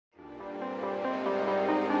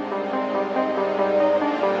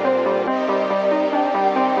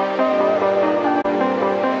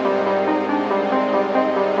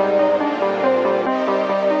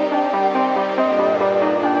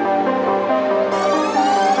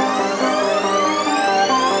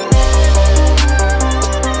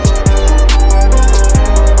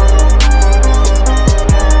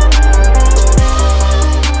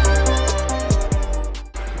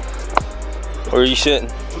Where are you sitting?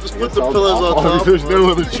 We'll just put the pillows on top. There's no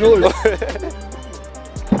other choice.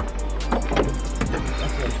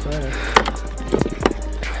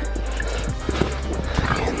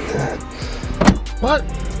 What?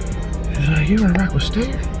 You and Rock was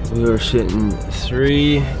stairs? We were sitting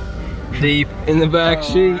 3 deep in the back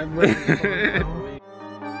seat.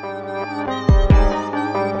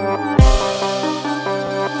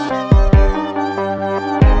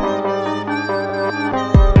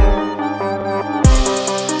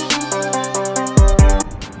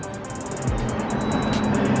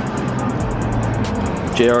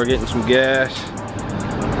 JR getting some gas.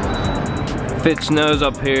 If it snows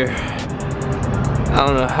up here, I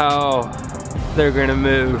don't know how they're gonna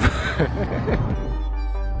move.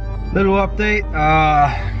 Little update,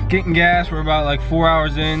 getting gas. We're about like 4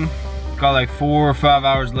 hours in. Got like 4 or 5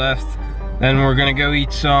 hours left. Then we're gonna go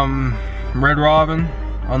eat some Red Robin,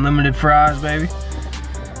 unlimited fries, baby.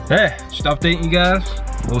 Hey, just updating you guys.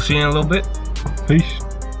 We'll see you in a little bit. Peace.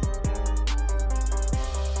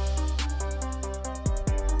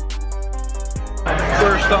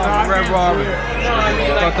 First stop, Red Robin.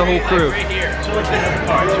 Got the whole crew.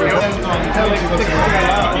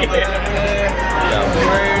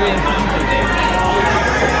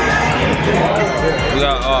 We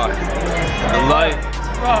got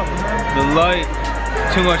the light,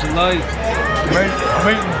 too much light. I'm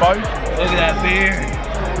eating both. Look at that beer.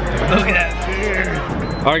 Look at that beer.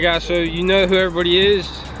 All right, guys. So you know who everybody is.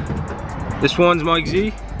 This one's Mike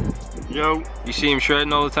Z. Yo. You see him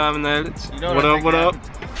shredding all the time in the edits. You know what up? What up?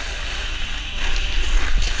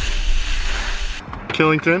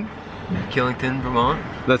 Killington. Killington, Vermont.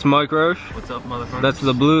 That's Mike Roche. What's up, motherfucker? That's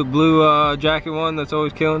the blue jacket one that's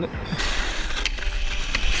always killing it.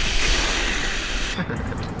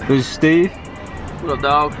 Who's Steve? What up,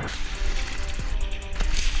 dog?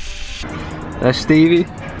 That's Stevie.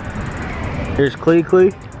 Here's Clee.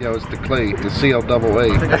 Yo, it's the Clay, the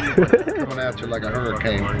CL-AA. Coming at you like a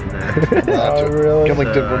hurricane. Oh, really?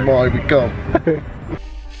 Killington Vermont, here we come.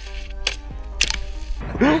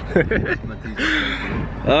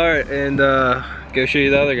 Alright, and go show you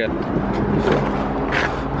the other guy.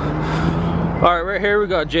 Alright, right here we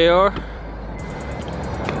got JR.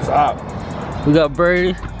 What's up? We got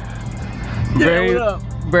Brady. Yeah, what up?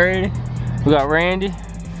 Brady. We got Randy.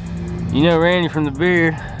 You know Randy from the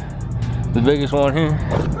beard. The biggest one here.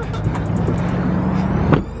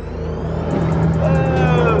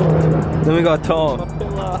 Then we got Tom.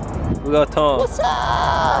 We got Tom. What's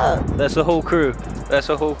up? That's the whole crew. That's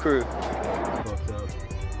the whole crew.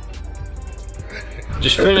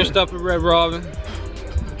 Just finished up at Red Robin.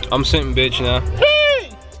 I'm sitting bitch now.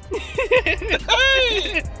 Hey!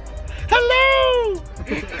 Hey! Hello!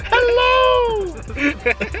 Hello!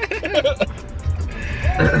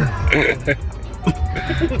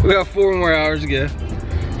 We got 4 more hours to go.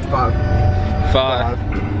 5.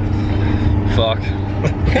 Fuck.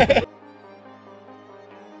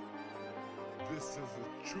 This is a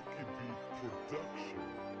Chucky Beat production.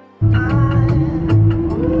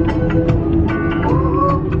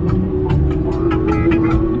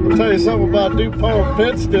 I'll tell you something about DuPont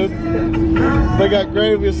Pittston. They got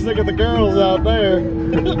gravy as thick as the girls out there.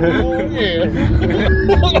 Oh yeah.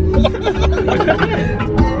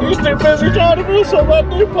 He's too busy trying to do something about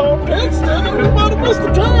DuPont Pittston and we might have missed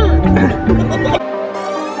the turn.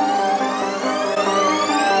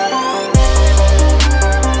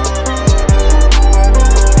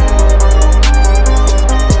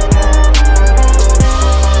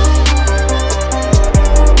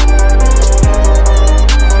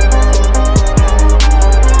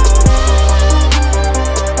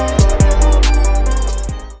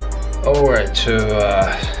 Alright, so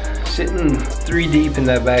sitting 3 deep in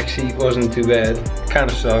that back seat wasn't too bad. Kind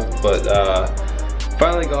of sucked, but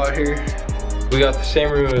finally got here. We got the same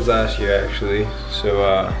room as last year actually, so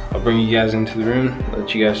I'll bring you guys into the room,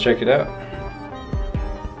 let you guys check it out.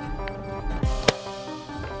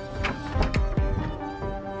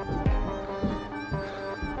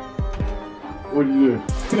 What do you do?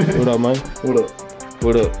 What up, man? What up?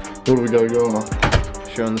 What up? What do we got going on?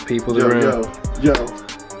 Showing the people the room. Yo.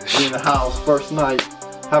 We in the house, first night,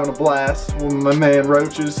 having a blast with my man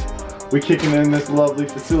Roaches. We kicking in this lovely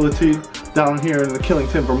facility down here in the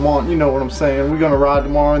Killington, Vermont. You know what I'm saying. We're gonna ride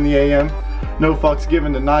tomorrow in the AM. No fucks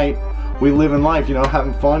given tonight. We living life, you know,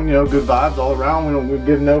 having fun, you know, good vibes all around. We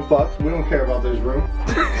give no fucks. We don't care about this room.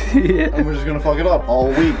 Yeah. And we're just gonna fuck it up all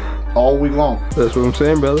week long. That's what I'm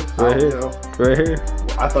saying, brother. Right here. You know, Right here.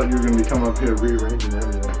 I thought you were gonna be coming up here rearranging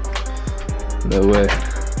everything. No way.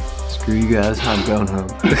 Screw you guys, I'm going home.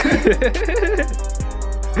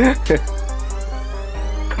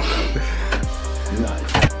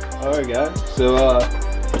 Nice. Alright, Alright guys, so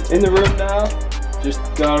in the room now, just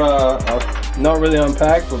got not really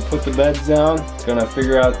unpacked, but put the beds down. Gonna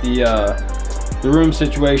figure out the room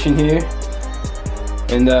situation here,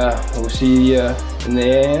 and we'll see you in the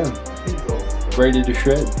AM. Ready to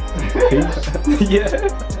shred. Peace. Yeah.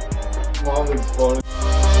 Mom was funny.